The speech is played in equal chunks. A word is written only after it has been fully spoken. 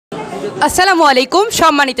আসসালামু আলাইকুম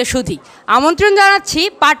সম্মানিত সুধী, আমন্ত্রণ জানাচ্ছি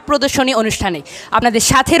পাঠ প্রদর্শনী অনুষ্ঠানে। আপনাদের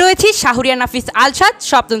সাথে রয়েছি শাহরিয়া নাফিস আলসাদ,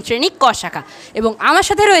 সপ্তম শ্রেণী ক শাখা, এবং আমার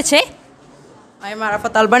সাথে রয়েছে আমি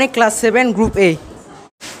আরাফাত আলবানি, ক্লাস 7, গ্রুপ এ।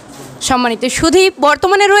 সম্মানিত সুধী,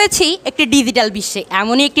 বর্তমানে রয়েছি একটি ডিজিটাল বিশ্বে,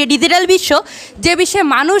 এমনই একটি ডিজিটাল বিশ্ব যে বিশ্বে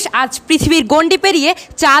মানুষ আজ পৃথিবীর গণ্ডি পেরিয়ে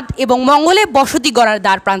চাঁদ এবং মঙ্গলে বসতি গড়ার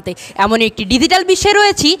দ্বার প্রান্তে। এমনই একটি ডিজিটাল বিশ্বে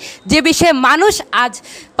রয়েছি যে বিশ্বে মানুষ আজ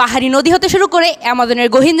পাহাড়ি নদী হতে শুরু করে অ্যামাজনের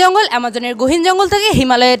গহীন জঙ্গল থেকে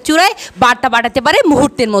হিমালয়ের চূড়ায় বার্তা পাঠাতে পারে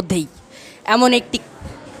মুহূর্তের মধ্যেই।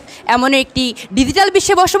 এমন একটি ডিজিটাল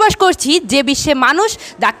বিশ্বে বসবাস করছি যে বিশ্বে মানুষ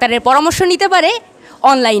ডাক্তারের পরামর্শ নিতে পারে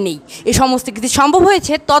অনলাইনেই। এই সমস্ত কিছু সম্ভব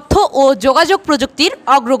হয়েছে তথ্য ও যোগাযোগ প্রযুক্তির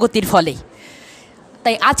অগ্রগতির ফলে।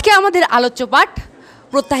 তাই আজকে আমাদের আলোচ্য পাঠ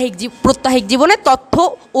প্রত্যাহিক জীবনে তথ্য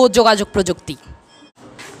ও যোগাযোগ প্রযুক্তি।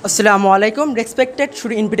 Assalamu alaikum. Respected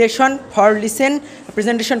through invitation for listen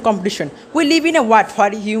presentation competition. We live in a world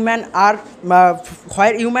where human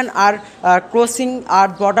are crossing our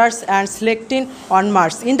borders and selecting on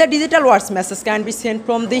Mars. In the digital world, messages can be sent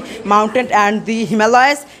from the mountain and the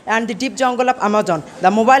Himalayas and the deep jungle of Amazon.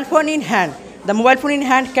 The mobile phone in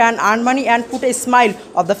hand can earn money and put a smile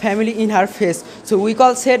of the family in her face. So we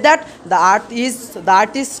call say that the earth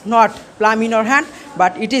is not palm in our hand,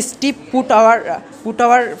 but it is tip put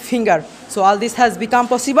our finger. So all this has become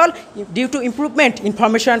possible due to improvement in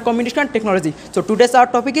information and communication technology. So today's our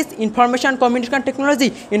topic is information communication technology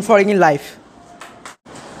in foreign life.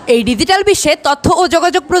 এই digital বিশ্বে তথ্য ও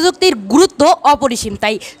যোগাযোগ প্রযুক্তির গুরুত্ব অপরিসীম।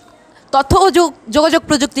 তাই তথ্য ও যোগাযোগ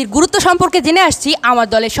প্রযুক্তির গুরুত্ব সম্পর্কে জেনে আসছি আমার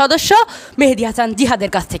দলের সদস্য মেহেদি হাসান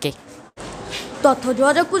জিহাদের কাছ থেকে। তথ্য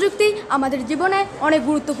যোগাযোগ প্রযুক্তি আমাদের জীবনে অনেক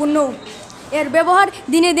গুরুত্বপূর্ণ। এর ব্যবহার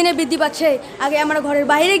দিনে দিনে বৃদ্ধি পাচ্ছে। আগে আমরা ঘরের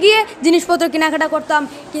বাইরে গিয়ে জিনিসপত্র কেনাকাটা করতাম,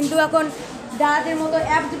 কিন্তু এখন দাঁতের মতো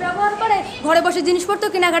অ্যাপস ব্যবহার করে ঘরে বসে জিনিসপত্র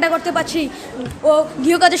কেনাকাটা করতে পারছি ও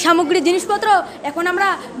গৃহকাজের সামগ্রী জিনিসপত্র এখন আমরা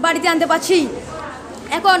বাড়িতে আনতে পারছি।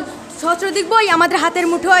 এখন সহস্রাধিক বই আমাদের হাতের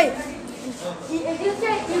মুঠোয়। এটি হচ্ছে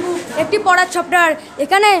একটি পড়ার সফটওয়্যার।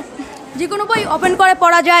 এখানে যে কোনো বই ওপেন করে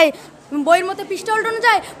পড়া যায়, বইয়ের মধ্যে পৃষ্ঠা উল্টানো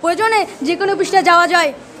যায়, প্রয়োজনে যে কোনো পৃষ্ঠায় যাওয়া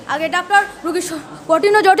যায়। আগে ডাক্তার রোগীর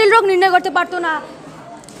কঠিন ও জটিল রোগ নির্ণয় করতে পারতো না,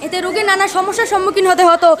 এতে রোগীর নানা সমস্যার সম্মুখীন হতে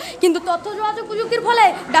হতো। কিন্তু তথ্য যোগাযোগ প্রযুক্তির ফলে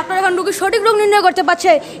ডাক্তার এখন রোগীর সঠিক রোগ নির্ণয় করতে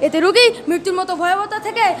পারছে, এতে রোগী মৃত্যুর মতো ভয়াবহতা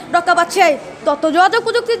থেকে রক্ষা পাচ্ছে। তথ্য যোগাযোগ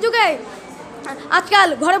প্রযুক্তির যুগে আজকাল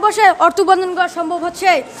ঘরে বসে অর্থ উপার্জন করা সম্ভব হচ্ছে।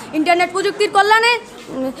 ইন্টারনেট প্রযুক্তির কল্যাণে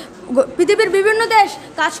পৃথিবীর বিভিন্ন দেশ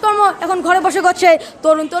কাজকর্ম এখন ঘরে বসে করছে।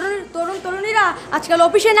 তরুণীরা আজকাল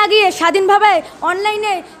অফিসে না গিয়ে স্বাধীনভাবে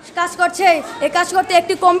অনলাইনে কাজ করছে। এই কাজ করতে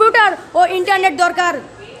একটি কম্পিউটার ও ইন্টারনেট দরকার।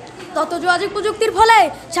 তথ্য যোগাযোগ প্রযুক্তির ফলে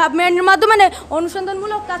সাবমেরিনের মাধ্যমে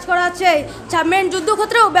অনুসন্ধানমূলক কাজ করা হচ্ছে। সাবমেরিন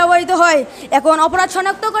যুদ্ধক্ষেত্রেও ব্যবহৃত হয়। এখন অপরাধ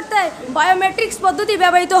শনাক্ত করতে বায়োমেট্রিক্স পদ্ধতি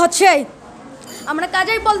ব্যবহৃত হচ্ছে। আমরা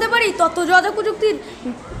কাজেই বলতে পারি তথ্য যোগাযোগ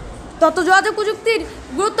প্রযুক্তির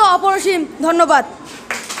গুরুত্ব অপরিসীম। ধন্যবাদ।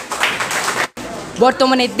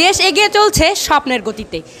 বর্তমানে দেশ এগিয়ে চলছে স্বপ্নের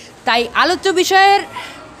গতিতে, তাই আলোচ্য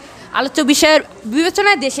বিষয়ের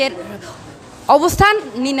বিবেচনায় দেশের অবস্থান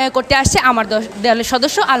নির্ণয় করতে আসছে আমার দলের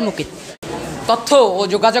সদস্য আল মুকিত। তথ্য ও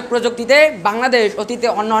যোগাযোগ প্রযুক্তিতে বাংলাদেশ অতীতে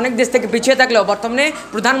অন্য অনেক দেশ থেকে পিছিয়ে থাকলেও বর্তমানে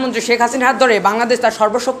প্রধানমন্ত্রী শেখ হাসিনার হাত ধরে বাংলাদেশ তার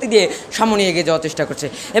সর্বশক্তি দিয়ে সামনে এগিয়ে যাওয়ার চেষ্টা করছে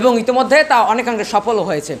এবং ইতিমধ্যে তা অনেকাংশে সফলও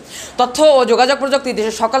হয়েছে। তথ্য ও যোগাযোগ প্রযুক্তি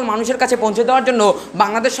দেশের সকল মানুষের কাছে পৌঁছে দেওয়ার জন্য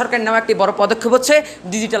বাংলাদেশ সরকার নেওয়া একটি বড় পদক্ষেপ হচ্ছে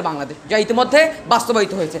ডিজিটাল বাংলাদেশ, যা ইতিমধ্যে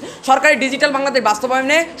বাস্তবায়িত হয়েছে। সরকারি ডিজিটাল বাংলাদেশ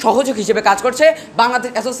বাস্তবায়নে সহযোগ হিসেবে কাজ করছে Bangladesh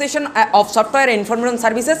association of software and information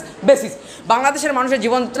services basis. বাংলাদেশের মানুষের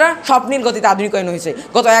জীবনযাত্রা স্বপ্নের গতিতে আধুনিকায়ন হয়েছে।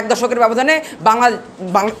 গত এক দশকের ব্যবধানে বাংলা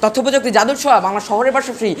তথ্য প্রযুক্তি জাদুর ছোঁয়া বাংলা শহরের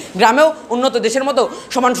পাশাপাশি গ্রামেও উন্নত দেশের মতো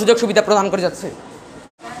সমান সুযোগ সুবিধা প্রদান করে যাচ্ছে।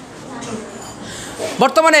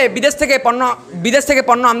 বর্তমানে বিদেশ থেকে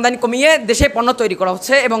পণ্য আমদানি কমিয়ে দেশে পণ্য তৈরি করা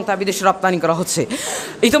হচ্ছে এবং তা বিদেশে রপ্তানি করা হচ্ছে।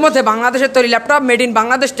 ইতিমধ্যে বাংলাদেশের তৈরি ল্যাপটপ মেড ইন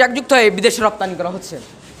বাংলাদেশ ট্যাগযুক্ত হয়ে বিদেশে রপ্তানি করা হচ্ছে।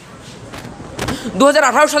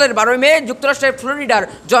 2018 সালের 12 মে যুক্তরাষ্ট্রের ফ্লোরিডার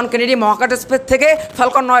জন কেনেডি মহাকাশ স্পেস থেকে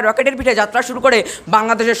ফ্যালকন 9 রকেটের পিঠে যাত্রা শুরু করে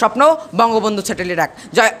বাংলাদেশের স্বপ্ন বঙ্গবন্ধু স্যাটেলাইট 1,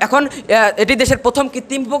 যা এখন এটি দেশের প্রথম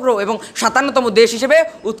কৃত্রিম উপগ্রহ এবং 57তম দেশ হিসেবে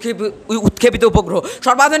উৎক্ষেপিত উপগ্রহ।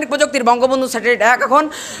 সর্বাধুনিক প্রযুক্তির বঙ্গবন্ধু স্যাটেলাইট 1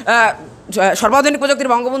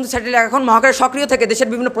 এখন মহাকাশে সক্রিয় থেকে দেশের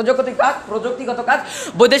বিভিন্ন প্রযুক্তিগত কাজ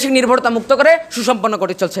বৈদেশিক নির্ভরতা মুক্ত করে সুসম্পন্ন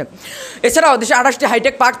করে চলছে। এছাড়াও দেশে 28টি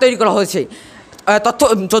হাইটেক পার্ক তৈরি করা হয়েছে।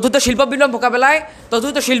 চতুর্থ শিল্প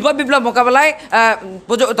বিপ্লব মোকাবেলায়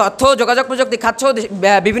তথ্য যোগাযোগ প্রযুক্তি খাত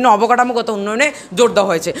বিভিন্ন অবকাঠামোগত উন্নয়নে জোর দেওয়া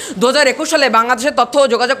হয়েছে। 2021 সালে বাংলাদেশের তথ্য ও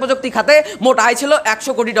যোগাযোগ প্রযুক্তি খাতে মোট আয় ছিল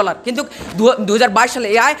 $100 কোটি, কিন্তু 2022 সালে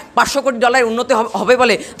এই আয় $500 কোটি উন্নতি হবে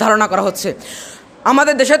বলে ধারণা করা হচ্ছে।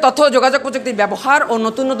 আমাদের দেশে তথ্য ও যোগাযোগ প্রযুক্তির ব্যবহার ও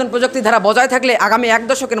নতুন নতুন প্রযুক্তি ধারা বজায় থাকলে আগামী 1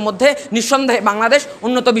 দশকের মধ্যে নিঃসন্দেহে বাংলাদেশ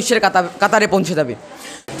উন্নত বিশ্বের কাতারে পৌঁছে যাবে।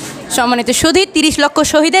 সম্মানিত সুধী, 30 লক্ষ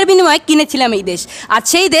শহীদের বিনিময়ে কিনেছিলাম এই দেশ, আজ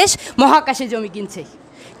সেই দেশ মহাকাশে জমি কিনছে।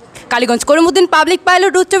 কালীগঞ্জ করিম উদ্দিন পাবলিক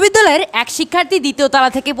পাইলট উচ্চ বিদ্যালয়ের এক শিক্ষার্থী দ্বিতীয় তলা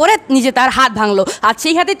থেকে পড়ে নিজে তার হাত ভাঙলো। আজ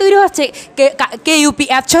সেই হাতে তৈরি হচ্ছে KUP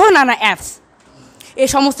অ্যাপ সহ নানা অ্যাপস। এ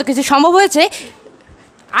সমস্ত কিছু সম্ভব হয়েছে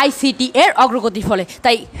ICT এর অগ্রগতির ফলে।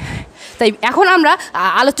 তাই এখন আমরা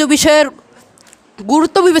আলোচ্য বিষয়ের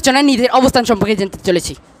গুরুত্ব বিবেচনায় নিজের অবস্থান সম্পর্কে জানতে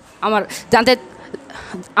চলেছি।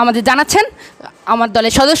 আমাদের জানাচ্ছেন আমার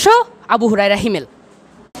দলের সদস্য আবু হুরায়রা হিমেল।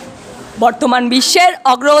 বর্তমান বিশ্বের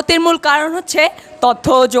অগ্রগতির মূল কারণ হচ্ছে তথ্য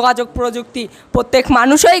ও যোগাযোগ প্রযুক্তি। প্রত্যেক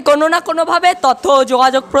মানুষই কোনো না কোনোভাবে তথ্য ও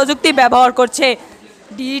যোগাযোগ প্রযুক্তি ব্যবহার করছে।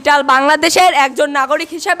 ডিজিটাল বাংলাদেশের একজন নাগরিক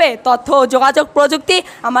হিসাবে তথ্য ও যোগাযোগ প্রযুক্তি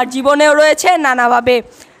আমার জীবনেও রয়েছে নানাভাবে।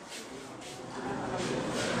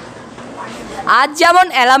 আজ যেমন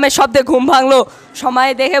অ্যালার্মের শব্দে ঘুম ভাঙলো,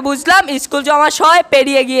 সময় দেখে বুঝলাম স্কুল যাওয়ার সময়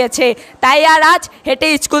পেরিয়ে গিয়েছে, তাই আর আজ হেঁটে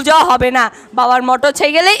স্কুল যাওয়া হবে না, বাবার মোটর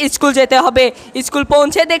সাইকেলে স্কুল যেতে হবে। স্কুল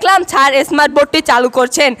পৌঁছে দেখলাম স্যার স্মার্ট বোর্ডটি চালু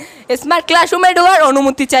করছেন। স্মার্ট ক্লাসরুমে ঢোকার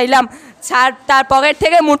অনুমতি চাইলাম। স্যার তার পকেট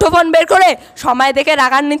থেকে মুঠোফোন বের করে সময় দেখে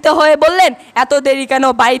রাগান্বিত হয়ে বললেন, এত দেরি কেন,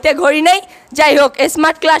 বাড়িতে ঘড়ি নেই? যাই হোক,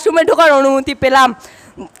 স্মার্ট ক্লাসরুমে ঢোকার অনুমতি পেলাম।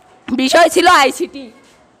 বিষয় ছিল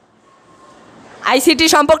আইসিটি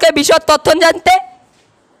সম্পর্কে বিশদ তথ্য জানতে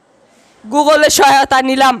গুগলের সহায়তা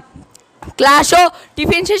নিলাম। ক্লাস ও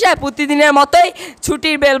টিফিন শেষে প্রতিদিনের মতোই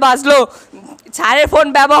ছুটির বেল বাজলো। স্যারের ফোন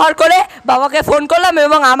ব্যবহার করে বাবাকে ফোন করলাম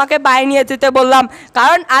এবং আমাকে বাড়ি নিয়ে যেতে বললাম,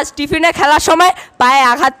 কারণ আজ টিফিনে খেলার সময় পায়ে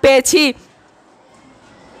আঘাত পেয়েছি।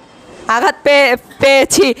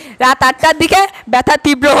 রাত 8টার দিকে ব্যথা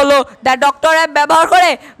তীব্র হলো। দ্য ডক্টর অ্যাপ ব্যবহার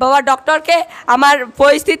করে বাবা ডক্টরকে আমার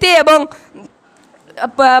পরিস্থিতি এবং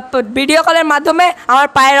ভিডিও কলের মাধ্যমে আমার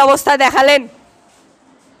পায়ের অবস্থা দেখালেন।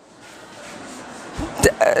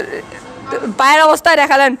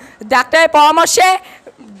 ডাক্তারের পরামর্শে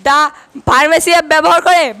দ্য ফার্মেসি অ্যাপ ব্যবহার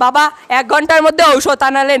করে বাবা 1 ঘন্টার মধ্যে ঔষধ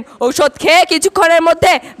আনালেন। ঔষধ খেয়ে কিছুক্ষণের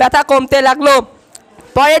মধ্যে ব্যথা কমতে লাগলো।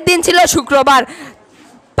 পরের দিন ছিল শুক্রবার,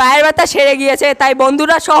 পায়ের ব্যথা সেরে গিয়েছে, তাই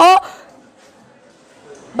বন্ধুরা সহ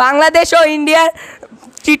বাংলাদেশ ও ইন্ডিয়ার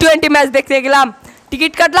T20 ম্যাচ দেখতে গেলাম।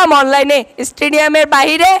 টিকিট কাটলাম অনলাইনে। স্টেডিয়ামের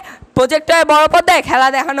বাইরে প্রজেক্টরে বড় পর্দায় খেলা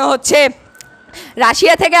দেখানো হচ্ছে।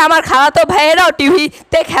 রাশিয়া থেকে আমার খালাতো ভাইয়েরাও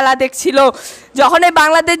টিভিতে খেলা দেখছিল। যখনই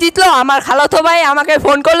বাংলাদেশ জিতলো, আমার খালাতো ভাই আমাকে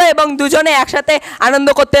ফোন করলো এবং দুজনে একসাথে আনন্দ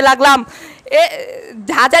করতে লাগলাম।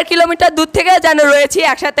 1000 কিলোমিটার দূর থেকে যেন রয়েছি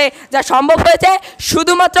একসাথে, যা সম্ভব হয়েছে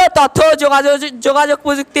শুধুমাত্র তথ্য ও যোগাযোগ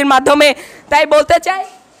প্রযুক্তির মাধ্যমে। তাই বলতে চাই,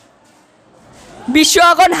 বিশ্ব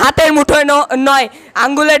এখন হাতের মুঠোয় নয়,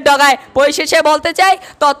 আঙ্গুলের ডগায়। পরিশেষে বলতে চাই,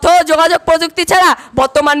 তথ্য ও যোগাযোগ প্রযুক্তি ছাড়া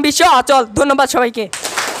বর্তমান বিশ্ব অচল। ধন্যবাদ সবাইকে।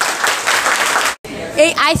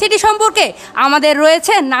 এই ICT সম্পর্কে আমাদের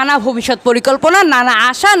রয়েছে নানা ভবিষ্যৎ পরিকল্পনা, নানা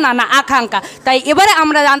আশা, নানা আকাঙ্ক্ষা। তাই এবারে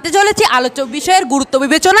আমরা জানতে চলেছি আলোচ্য বিষয়ের গুরুত্ব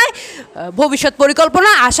বিবেচনায় ভবিষ্যৎ পরিকল্পনা,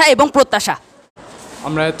 আশা এবং প্রত্যাশা।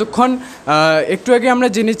 আমরা এতক্ষণ একটু আগে আমরা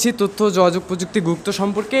জেনেছি তথ্য ও যোগাযোগ প্রযুক্তি গুরুত্ব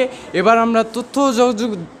সম্পর্কে। এবার আমরা তথ্য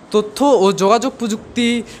ও যোগাযোগ প্রযুক্তি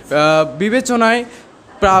বিবেচনায়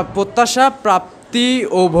প্রত্যাশা, প্রাপ্তি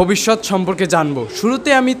ও ভবিষ্যৎ সম্পর্কে জানব। শুরুতে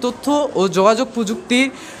আমি তথ্য ও যোগাযোগ প্রযুক্তির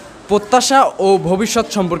প্রত্যাশা ও ভবিষ্যৎ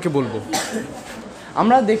সম্পর্কে বলবো।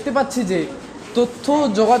 আমরা দেখতে পাচ্ছি যে তথ্য ও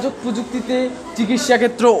যোগাযোগ প্রযুক্তিতে চিকিৎসা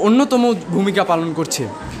ক্ষেত্র অন্যতম ভূমিকা পালন করছে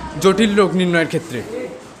জটিল রোগ নির্ণয়ের ক্ষেত্রে।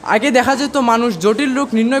 আগে দেখা যেত মানুষ জটিল রোগ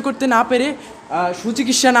নির্ণয় করতে না পেরে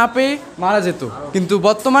সুচিকিৎসা না পেয়ে মারা যেত, কিন্তু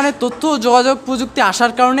বর্তমানে তথ্য ও যোগাযোগ প্রযুক্তি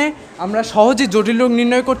আসার কারণে আমরা সহজে জটিল রোগ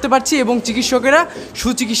নির্ণয় করতে পারছি এবং চিকিৎসকেরা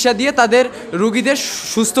সুচিকিৎসা দিয়ে তাদের রোগীদের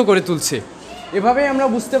সুস্থ করে তুলছে। এভাবেই আমরা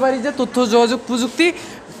বুঝতে পারি যে তথ্য ও যোগাযোগ প্রযুক্তি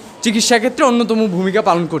চিকিৎসা ক্ষেত্রে অন্যতম ভূমিকা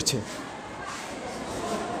পালন করছে।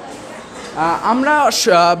 আমরা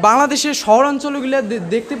বাংলাদেশের শহরাঞ্চলগুলো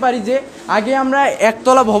দেখতে পারি যে আগে আমরা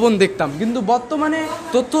একতলা ভবন দেখতাম, কিন্তু বর্তমানে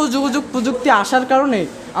তথ্য ও যোগাযোগ প্রযুক্তি আসার কারণে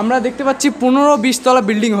আমরা দেখতে পাচ্ছি 15-20 তলা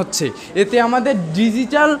বিল্ডিং হচ্ছে। এতে আমাদের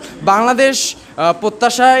ডিজিটাল বাংলাদেশ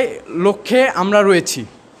প্রত্যাশায় লক্ষ্যে আমরা রয়েছি।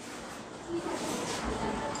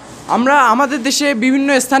 আমরা আমাদের দেশে বিভিন্ন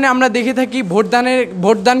স্থানে আমরা দেখে থাকি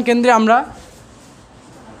ভোটদান কেন্দ্রে আমরা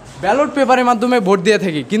ব্যালট পেপারের মাধ্যমে ভোট দিয়ে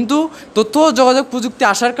থাকি, কিন্তু তথ্য ও যোগাযোগ প্রযুক্তি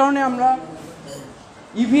আসার কারণে আমরা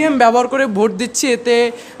EVM ব্যবহার করে ভোট দিচ্ছি। এতে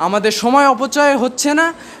আমাদের সময় অপচয় হচ্ছে না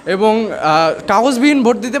এবং কাগজবিহীন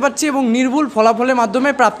ভোট দিতে পারছি এবং নির্ভুল ফলাফলের মাধ্যমে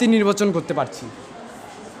প্রাপ্তি নির্বাচন করতে পারছি।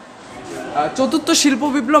 চতুর্থ শিল্প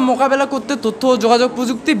বিপ্লব মোকাবেলা করতে তথ্য ও যোগাযোগ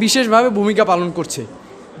প্রযুক্তি বিশেষভাবে ভূমিকা পালন করছে।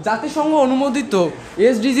 জাতিসংঘ অনুমোদিত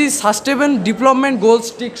SDG সাস্টেনেবল ডেভেলপমেন্ট গোলস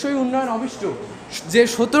টেকসই উন্নয়ন অভিষ্ট যে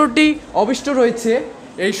 17টি অভিষ্ট রয়েছে,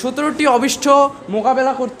 এই 17টি অভিষ্ট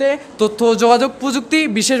মোকাবেলা করতে তথ্য ও যোগাযোগ প্রযুক্তি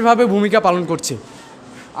বিশেষভাবে ভূমিকা পালন করছে।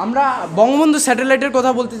 আমরা বঙ্গবন্ধু স্যাটেলাইটের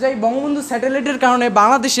কথা বলতে চাই। বঙ্গবন্ধু স্যাটেলাইটের কারণে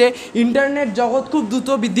বাংলাদেশে ইন্টারনেট জগৎ খুব দ্রুত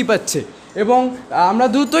বৃদ্ধি পাচ্ছে এবং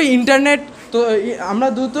আমরা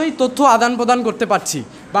দ্রুতই তথ্য আদান প্রদান করতে পারছি।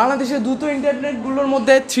 বাংলাদেশের দ্রুত ইন্টারনেটগুলোর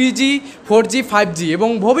মধ্যে 3G 4G 5G এবং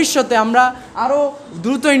ভবিষ্যতে আমরা আরও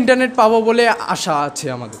দ্রুত ইন্টারনেট পাবো বলে আশা আছে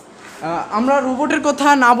আমাদের। আমরা রোবটের কথা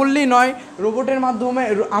না বললেই নয়। রোবটের মাধ্যমে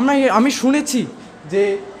আমি শুনেছি যে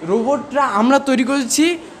রোবটরা আমরা তৈরি করেছি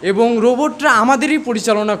এবং রোবটরা আমাদেরই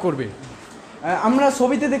পরিচালনা করবে। আমরা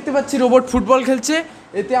ছবিতে দেখতে পাচ্ছি রোবট ফুটবল খেলছে।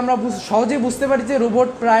 এতে আমরা সহজেই বুঝতে পারি যে রোবট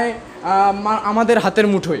প্রায় আমাদের হাতের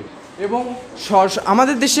মুঠোয় এবং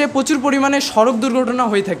আমাদের দেশে প্রচুর পরিমাণে সড়ক দুর্ঘটনা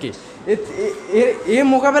হয়ে থাকে। এ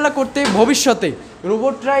মোকাবেলা করতে ভবিষ্যতে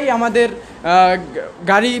রোবটরাই আমাদের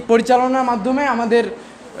গাড়ি পরিচালনার মাধ্যমে আমাদের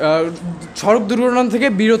সড়ক দুর্ঘটনা থেকে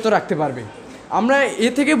বিরত রাখতে পারবে। আমরা এ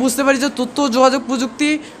থেকে বুঝতে পারি যে তথ্য যোগাযোগ প্রযুক্তি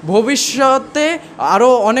ভবিষ্যতে আরও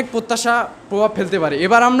অনেক প্রভাব ফেলতে পারে।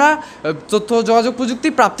 এবার আমরা তথ্য যোগাযোগ প্রযুক্তি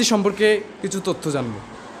প্রাপ্তি সম্পর্কে কিছু তথ্য জানব।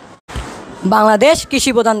 বাংলাদেশ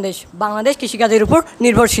কৃষিপ্রধান দেশ। বাংলাদেশ কৃষিকাজের উপর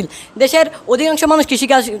নির্ভরশীল। দেশের অধিকাংশ মানুষ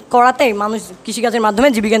কৃষিকাজ করাতে মানুষ কৃষিকাজের মাধ্যমে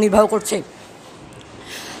জীবিকা নির্বাহ করছে।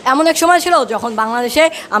 এমন এক সময় ছিল যখন বাংলাদেশে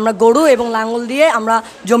আমরা গরু এবং লাঙ্গল দিয়ে আমরা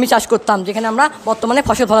জমি চাষ করতাম, যেখানে আমরা বর্তমানে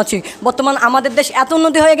ফসল ফলাচ্ছি। বর্তমান আমাদের দেশ এত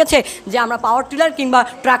উন্নতি হয়ে গেছে যে আমরা পাওয়ার টিলার কিংবা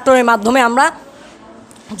ট্রাক্টরের মাধ্যমে আমরা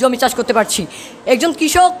জমি চাষ করতে পারছি। একজন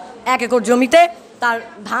কৃষক 1 একর জমিতে তার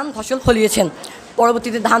ধান ফসল ফলিয়েছেন।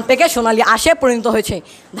 পরবর্তীতে ধান পেকে সোনালি আঁশে পরিণত হয়েছে।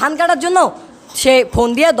 ধান কাটার জন্য সে ফোন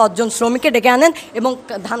দিয়ে 10 জন শ্রমিককে ডেকে আনেন এবং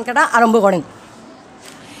ধান কাটা আরম্ভ করেন।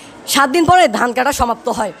 7 দিন পরে ধান কাটা সমাপ্ত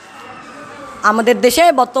হয়। আমাদের দেশে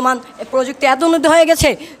বর্তমান প্রযুক্তি এত উন্নতি হয়ে গেছে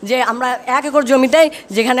যে আমরা 1 একর জমিতে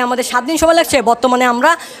যেখানে আমাদের 7 দিন সময় লাগছে, বর্তমানে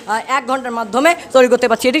আমরা 1 ঘন্টার মাধ্যমে তৈরি করতে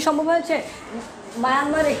পারছি। এটি সম্ভব হয়েছে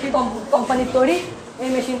মায়ানমার একটি কোম্পানির তৈরি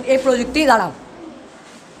এই প্রযুক্তি দ্বারা।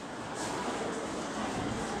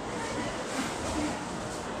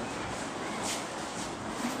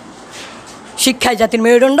 শিক্ষায় জাতির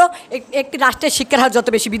মেরুদণ্ড। একটি রাষ্ট্রের শিক্ষার হার যত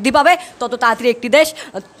বেশি বৃদ্ধি পাবে তত তাড়াতাড়ি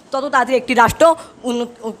একটি রাষ্ট্র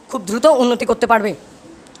খুব দ্রুত উন্নতি করতে পারবে।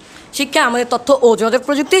 শিক্ষা আমাদের তথ্য ও যোগাযোগ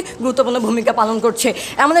প্রযুক্তি গুরুত্বপূর্ণ ভূমিকা পালন করছে।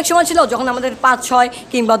 এমন এক সময় ছিল যখন আমাদের 5-6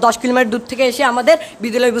 কিংবা 10 কিলোমিটার দূর থেকে এসে আমাদের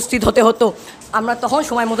বিদ্যালয়ে উপস্থিত হতে হতো। আমরা তখন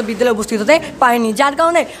সময় মতো বিদ্যালয়ে উপস্থিত হতে পারিনি, যার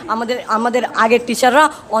কারণে আমাদের আগের টিচাররা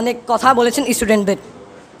অনেক কথা বলেছেন স্টুডেন্টদের।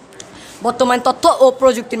 বর্তমানে তথ্য ও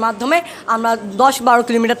প্রযুক্তির মাধ্যমে আমরা 10-12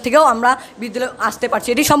 কিলোমিটার থেকেও আমরা বিদ্যালয়ে আসতে পারছি।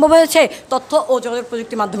 এটি সম্ভব হয়েছে তথ্য ও যোগাযোগ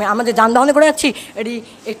প্রযুক্তির মাধ্যমে। আমরা যে যানবাহনে করে যাচ্ছি এটি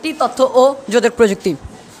একটি তথ্য ও যোগাযোগ প্রযুক্তি।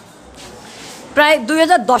 প্রায়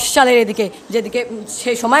 2010 সালের যেদিকে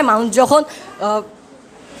সেই সময় মানুষ যখন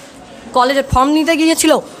কলেজে ফর্ম নিতে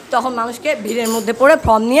গিয়েছিল তখন মানুষকে ভিড়ের মধ্যে পড়ে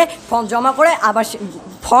ফর্ম জমা করে আবার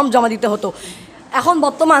ফর্ম জমা দিতে হতো। এখন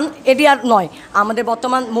বর্তমান এটি আর নয়। আমাদের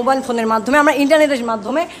বর্তমান মোবাইল ফোনের মাধ্যমে আমরা ইন্টারনেটের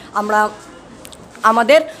মাধ্যমে আমরা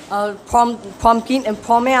আমাদের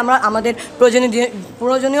ফর্মে আমরা আমাদের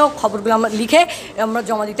প্রয়োজনীয় খবরগুলো আমরা লিখে আমরা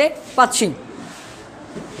জমা দিতে পারছি।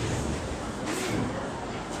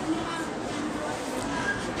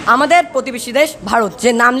 আমাদের প্রতিবেশী দেশ ভারত যে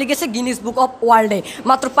নাম লিখেছে গিনিস বুক অফ ওয়ার্ল্ডে,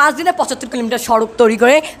 মাত্র 5 দিনে 75 কিলোমিটার সড়ক তৈরি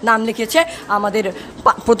করে নাম লিখেছে আমাদের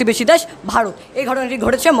প্রতিবেশী দেশ ভারত। এই ঘটনাটি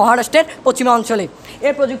ঘটেছে মহারাষ্ট্রের পশ্চিমাঞ্চলে।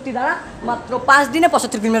 এই প্রযুক্তি দ্বারা মাত্র 5 দিনে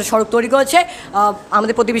 75 কিলোমিটার সড়ক তৈরি করেছে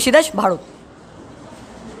আমাদের প্রতিবেশী দেশ ভারত।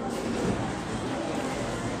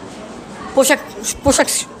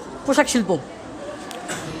 পোশাক শিল্প।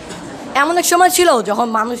 এমন এক সময় ছিল যখন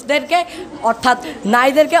মানুষদেরকে অর্থাৎ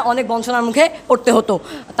নারীদেরকে অনেক বঞ্চনার মুখে পড়তে হতো,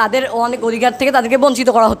 তাদের অনেক অধিকার থেকে তাদেরকে বঞ্চিত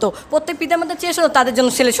করা হতো। প্রত্যেক পিতামাতা চেয়েছিল তাদের জন্য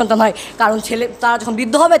ছেলে সন্তান হয়, কারণ তারা যখন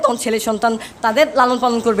বৃদ্ধ হবে তখন ছেলে সন্তান তাদের লালন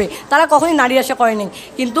পালন করবে। তারা কখনোই নারী আশা করেনি,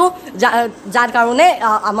 কিন্তু যার কারণে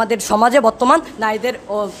আমাদের সমাজে নারীদের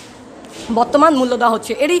বর্তমান মূল্য দেওয়া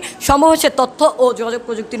হচ্ছে। এটি সম্ভব হচ্ছে তথ্য ও যোগাযোগ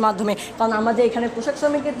প্রযুক্তির মাধ্যমে। কারণ আমরা যে এখানে পোশাক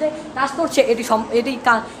শ্রমিকের যে কাজ করছে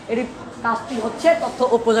এটি কাজটি হচ্ছে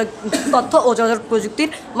তথ্য ও যোগাযোগ প্রযুক্তির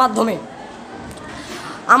মাধ্যমে।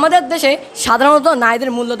 আমাদের দেশে সাধারণত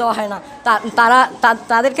নারীদের মূল্য দেওয়া হয় না,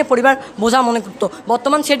 তাদেরকে পরিবার বোঝা মনে করতো।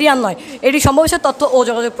 বর্তমান সেটি আর নয়, এটি সম্ভব হচ্ছে তথ্য ও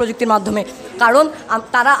যোগাযোগ প্রযুক্তির মাধ্যমে। কারণ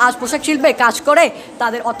তারা আজ পোশাক শিল্পে কাজ করে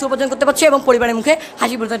তাদের অর্থ উপার্জন করতে পারছে এবং পরিবারের মুখে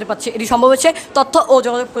হাসি ফোটাতে পারছে। এটি সম্ভব হচ্ছে তথ্য ও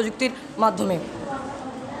যোগাযোগ প্রযুক্তির মাধ্যমে।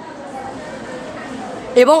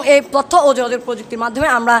 এবং এই তথ্য ও যোগাযোগ প্রযুক্তির মাধ্যমে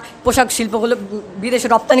আমরা পোশাক শিল্পগুলো বিদেশে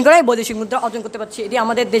রপ্তানি করে বৈদেশিক মুদ্রা অর্জন করতে পারছি। এটি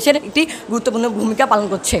আমাদের দেশের একটি গুরুত্বপূর্ণ ভূমিকা পালন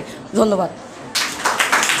করছে। ধন্যবাদ।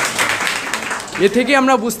 এ থেকে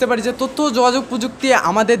আমরা বুঝতে পারি যে তথ্য যোগাযোগ প্রযুক্তি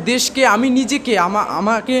আমাদের দেশকে, আমি নিজেকে,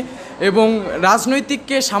 আমাকে এবং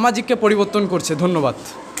রাজনৈতিককে, সামাজিককে পরিবর্তন করছে। ধন্যবাদ।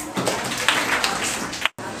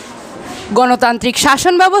 গণতান্ত্রিক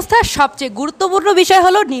শাসন ব্যবস্থার সবচেয়ে গুরুত্বপূর্ণ বিষয়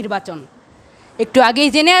হলো নির্বাচন। একটু আগেই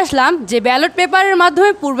জেনে আসলাম যে ব্যালট পেপারের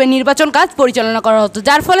মাধ্যমে পূর্বে নির্বাচন কাজ পরিচালনা করা হতো,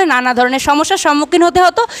 যার ফলে নানা ধরনের সমস্যার সম্মুখীন হতে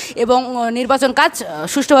হতো এবং নির্বাচন কাজ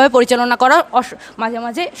সুষ্ঠুভাবে পরিচালনা করা মাঝে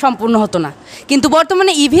মাঝে সম্পূর্ণ হতো না। কিন্তু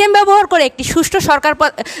বর্তমানে ইভিএম ব্যবহার করে একটি সুষ্ঠু সরকার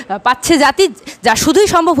পাচ্ছে জাতি, যা শুধুই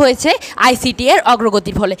সম্ভব হয়েছে আইসিটি এর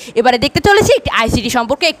অগ্রগতির ফলে। এবারে দেখতে চলেছি একটি আইসিটি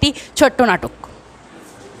সম্পর্কে একটি ছোট্ট নাটক।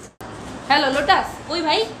 হ্যালো লোটাস, ওই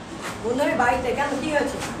ভাই বন্ধুরে বাড়িতে কেন, কি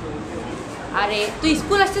হয়েছে? আরে তুই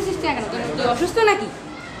স্কুল আসতেছিস না কেন? তুই অসুস্থ নাকি?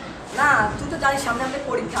 না, তুই তো জানিস সামনে আমাদের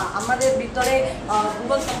পরীক্ষা, আমাদের বিদ্যালয়ে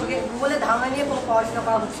গুগলের ধারণা নিয়ে কোনো পড়াশোনা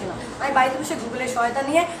করা হচ্ছে না। আমি বাড়িতে বসে গুগলের সহায়তা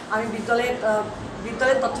নিয়ে আমি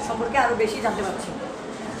বিদ্যালয়ের তথ্য সম্পর্কে আরও বেশি জানতে পারছি।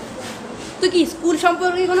 তুই কি স্কুল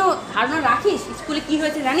সম্পর্কে কোনো ধারণা রাখিস? স্কুলে কি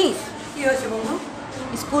হয়েছে জানিস? কী হয়েছে বন্ধু?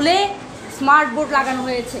 স্কুলে স্মার্ট বোর্ড লাগানো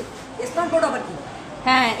হয়েছে। স্মার্ট বোর্ড আবার কি?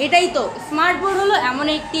 হ্যাঁ, এটাই তো স্মার্ট বোর্ড হলো এমন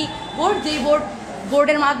একটি বোর্ড, যেই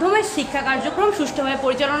বোর্ডের মাধ্যমে শিক্ষা কার্যক্রম সুষ্ঠুভাবে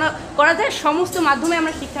পরিচালনা করা যায়। সমস্ত মাধ্যমে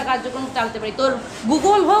আমরা শিক্ষা কার্যক্রম চালাতে পারি। তোর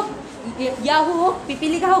গুগল হোক, ইয়াহু হোক,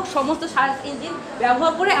 পিপিলিকা হোক, সমস্ত সার্চ ইঞ্জিন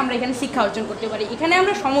ব্যবহার করে আমরা এখানে শিক্ষা অর্জন করতে পারি। এখানে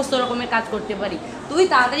আমরা সমস্ত রকমের কাজ করতে পারি। তুই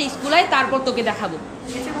তাড়াতাড়ি স্কুল আয়, তারপর তোকে দেখাবো।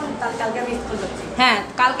 ঠিক আছে বন্ধু, তাহলে কালকে আমি স্কুল যাচ্ছি। হ্যাঁ,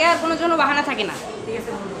 কালকে আর কোনো জন্য বাহানা থাকে না। ঠিক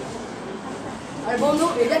আছে বন্ধু। আর বন্ধু,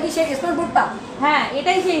 এটা কি সেই স্মার্ট বোর্ডটা? হ্যাঁ,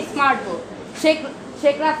 এটাই সেই smart board.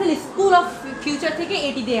 Sheikh Rasel school of future থেকে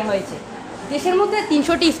এটি দেওয়া হয়েছে। দেশের মধ্যে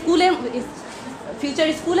 300টি ফিউচার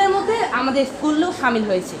স্কুলের মধ্যে আমাদের স্কুলও সামিল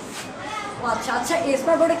হয়েছে। আচ্ছা আচ্ছা,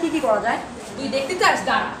 স্মার্ট বোর্ডে কী কী করা যায়? তুই দেখতে চাস?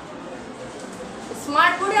 দাঁড়া।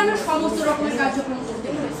 স্মার্ট বোর্ডে আমরা সমস্ত রকমের কার্যক্রম করতে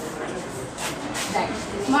পারি। দেখ,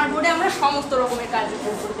 স্মার্ট বোর্ডে আমরা সমস্ত রকমের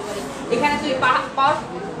কার্যক্রম করতে পারি। এখানে তুই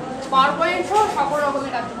পাওয়ার পয়েন্ট সহ সকল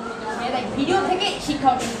রকমের কার্যক্রম করতে পারবি। দেখ, ভিডিও থেকে শিক্ষা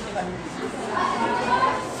অর্জন করতে পারবি।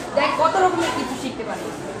 দেখ কত রকমের কিছু শিখতে পারবি।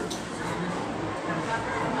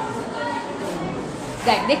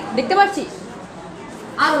 দেখ, দেখতে পাচ্ছিস?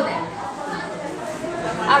 আরো দেখ,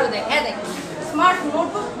 আরো দেখ। হ্যাঁ দেখ, স্মার্ট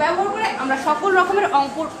নোটবুক ব্যবহার করে আমরা সকল রকমের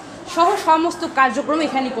অঙ্ক সহ সমস্ত কার্যক্রম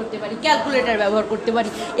এখানে করতে পারি। ক্যালকুলেটর ব্যবহার করতে পারি।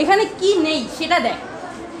 এখানে কি নেই সেটা দেখ,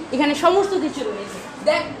 এখানে সমস্ত কিছু রয়েছে।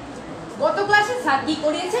 দেখ, গত ক্লাসে স্যার কি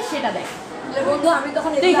করিয়েছে সেটা দেখ। বন্ধু, আমি তখন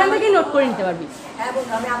তুই এখান থেকে নোট করে নিতে পারবি। হ্যাঁ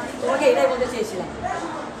বন্ধু, আমি তোমাকে এটাই বলতে চেয়েছিলাম।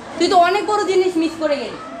 তুই তো অনেক বড় জিনিস মিস করে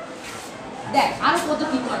গেলি। দেখ, আরো কত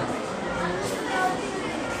কি করে।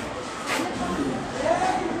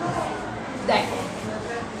 দেখ,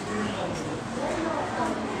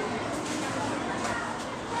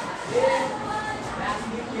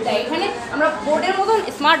 এখানে আমরা বোর্ডের মতন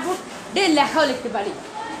স্মার্ট বোর্ডে লেখাও লিখতে পারি।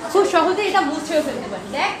 খুব সহজে এটা মুছেও ফেলতে পারি।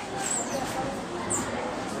 দেখ,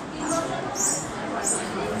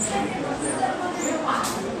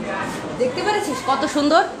 দেখতে পেরেছিস কত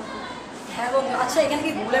সুন্দর? হ্যাঁ বন্ধু। আচ্ছা, এখানে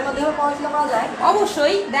কি গুগলের মাধ্যমে পড়াশোনা করা যায়?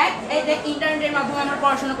 অবশ্যই। দেখ, এই দেখ, ইন্টারনেটের মাধ্যমে আমরা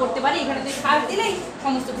পড়াশোনা করতে পারি। এখানে তুই সার্চ দিলেই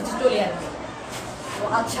সমস্ত কিছু চলে আসবে।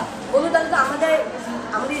 আচ্ছা বন্ধু, তাহলে তো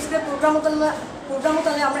আমাদের স্কুলের প্রোগ্রাম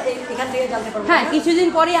তাহলে আমরা এখান থেকে জানতে পারবো। হ্যাঁ, কিছুদিন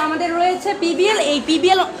পরে আমাদের রয়েছে পিবিএল। এই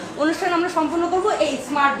পিবিএল অনুষ্ঠান আমরা সম্পন্ন করব এই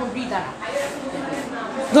স্মার্ট বোর্ডটি দ্বারা।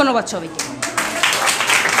 ধন্যবাদ সবাইকে।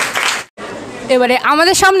 এবারে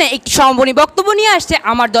আমাদের সামনে একটি সমাপনী বক্তব্য নিয়ে আসছে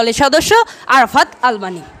আমার দলের সদস্য আরাফাত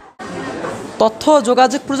আলমানি। তথ্য ও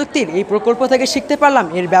যোগাযোগ প্রযুক্তির এই প্রকল্প থেকে শিখতে পারলাম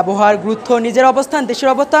এর ব্যবহার, গুরুত্ব, নিজের অবস্থান, দেশের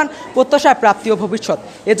অবস্থান, প্রত্যাশা, প্রাপ্তি ও ভবিষ্যৎ।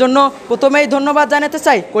 এজন্য প্রথমেই ধন্যবাদ জানাতে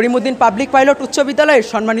চাই করিম উদ্দিন পাবলিক পাইলট উচ্চ বিদ্যালয়ের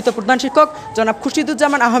সম্মানিত প্রধান শিক্ষক জনাব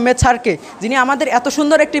খুরশিদুজ্জামান আহমেদ স্যারকে, যিনি আমাদের এত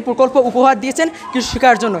সুন্দর একটি প্রকল্প উপহার দিয়েছেন কৃষি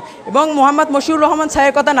শিক্ষার জন্য, এবং মোহাম্মদ মশিউর রহমান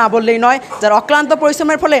স্যারের কথা না বললেই নয়, যার অক্লান্ত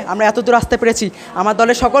পরিশ্রমের ফলে আমরা এত দূর আসতে পেরেছি। আমার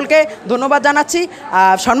দলের সকলকে ধন্যবাদ জানাচ্ছি।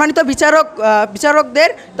 সম্মানিত বিচারকদের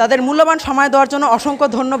তাদের মূল্যবান সময় দেওয়ার জন্য অসংখ্য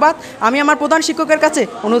ধন্যবাদ। আমি আমার প্রধান শিক্ষকের কাছে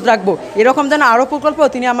অনুরোধ রাখবো এরকম যেন আরও প্রকল্প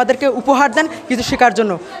তিনি আমাদেরকে উপহার দেন কিছু শেখার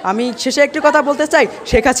জন্য। আমি শেষে একটি কথা বলতে চাই,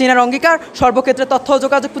 শেখ হাসিনার অঙ্গীকার সর্বক্ষেত্রে তথ্য ও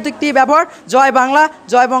যোগাযোগ প্রযুক্তি ব্যবহার। জয় বাংলা,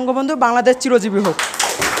 জয় বঙ্গবন্ধু, বাংলাদেশ চিরজীবী হোক।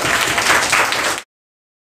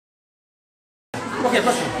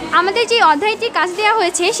 আমাদের যে অধ্যায়টি কাজ দেওয়া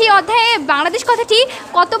হয়েছে সেই অধ্যায়ে বাংলাদেশ কথাটি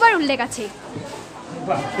কতবার উল্লেখ আছে?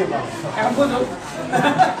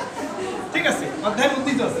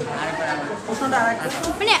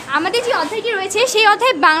 মানে আমাদের যে অধ্যায়টি রয়েছে সেই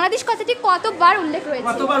অধ্যায়ে বাংলাদেশ কথাটি কতবার উল্লেখ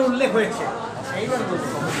হয়েছে?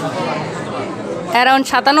 অ্যারাউন্ড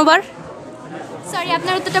 57 বার। সরি,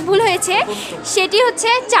 আপনার উত্তরটা ভুল হয়েছে। সেটি হচ্ছে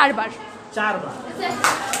 4 বার।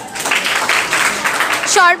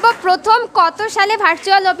 সর্বপ্রথম কত সালে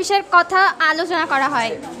ভার্চুয়াল অফিসের কথা আলোচনা করা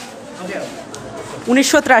হয়?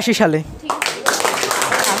 1983 সালে।